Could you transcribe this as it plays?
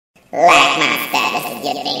Like my status if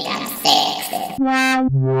you think I'm sexy.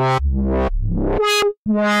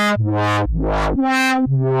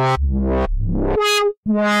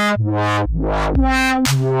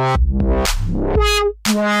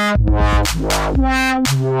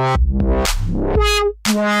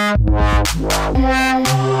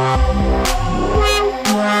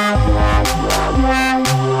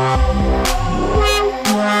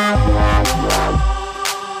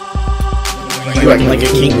 You acting like a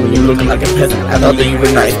king when you looking like a peasant. I thought that you were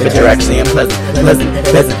nice, but you're actually unpleasant.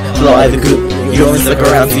 Peasant, flow out of the coop. You only stuck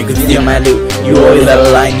around so you could steal my loot. You always out of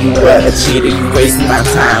line, you were a cheater. You wasting my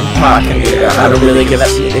time, parking me. I don't really give a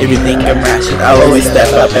shit if you think I'm ratchet. I'll always step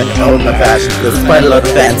up and hold my passion. There's quite a lot of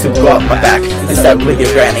fans who got my back. You stuck with your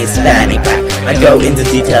granny's fanny pack. I go into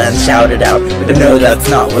detail and shout it out, but no, that's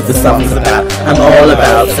not what the song's about. I'm all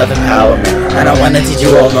about self-empowerment, and I wanna teach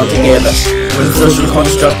you all not to give a when social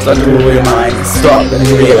constructs are rule your mind. Stop and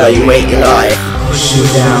reevaluate your life. Push you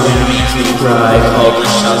down and make me cry. Call the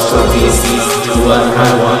shots for VCs. Do what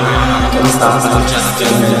I want. Don't stop, I'm just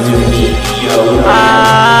gonna do me. Yo,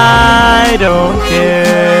 I don't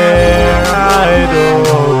care. I don't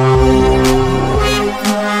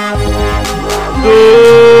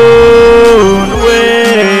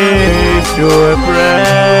waste your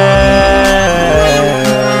breath.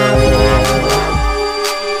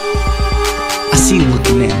 I see you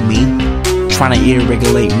looking at me, trying to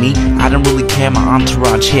irregulate me. I don't really care, my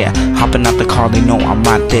entourage here. Hopping out the car, they know I'm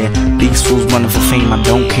right there. These fools running for fame, I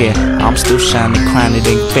don't care. I'm still shining, crying, it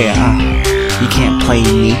ain't fair, You can't play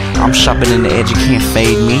me, I'm sharper than the edge, you can't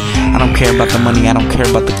fade me. I don't care about the money, I don't care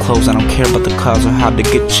about the clothes, I don't care about the cars or how to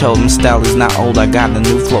get chosen. Style is not old, I got a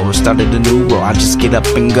new flow, started a new road, I just get up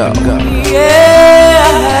and go.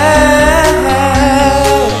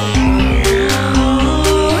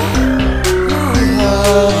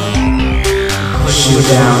 push you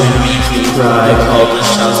down and make me cry. Call the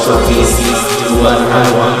shots for VCs. Do what I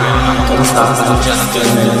want. Don't stop, I'm just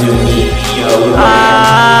gonna do me. Yo,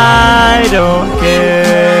 I don't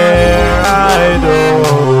care. I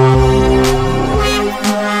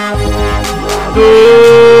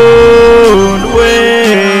don't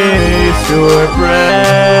waste your breath.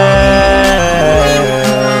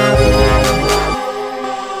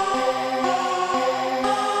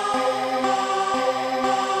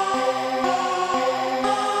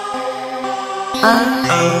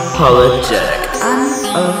 Unapologetic.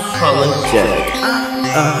 Unapologetic.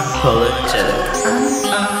 Unapologetic.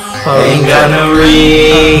 Ain't got no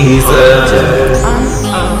reason.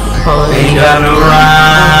 Ain't got no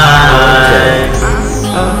rhyme.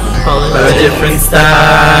 A different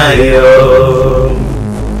style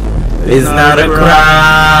is not a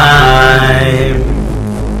crime.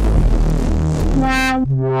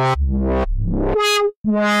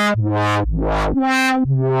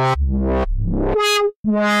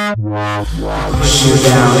 Push you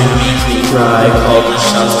down and make me cry. Call the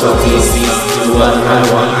shots for VCs. Do what I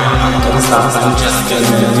want. Don't stop, I'm just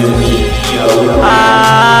gonna do me. Yo, I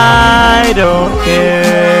don't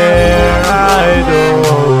care.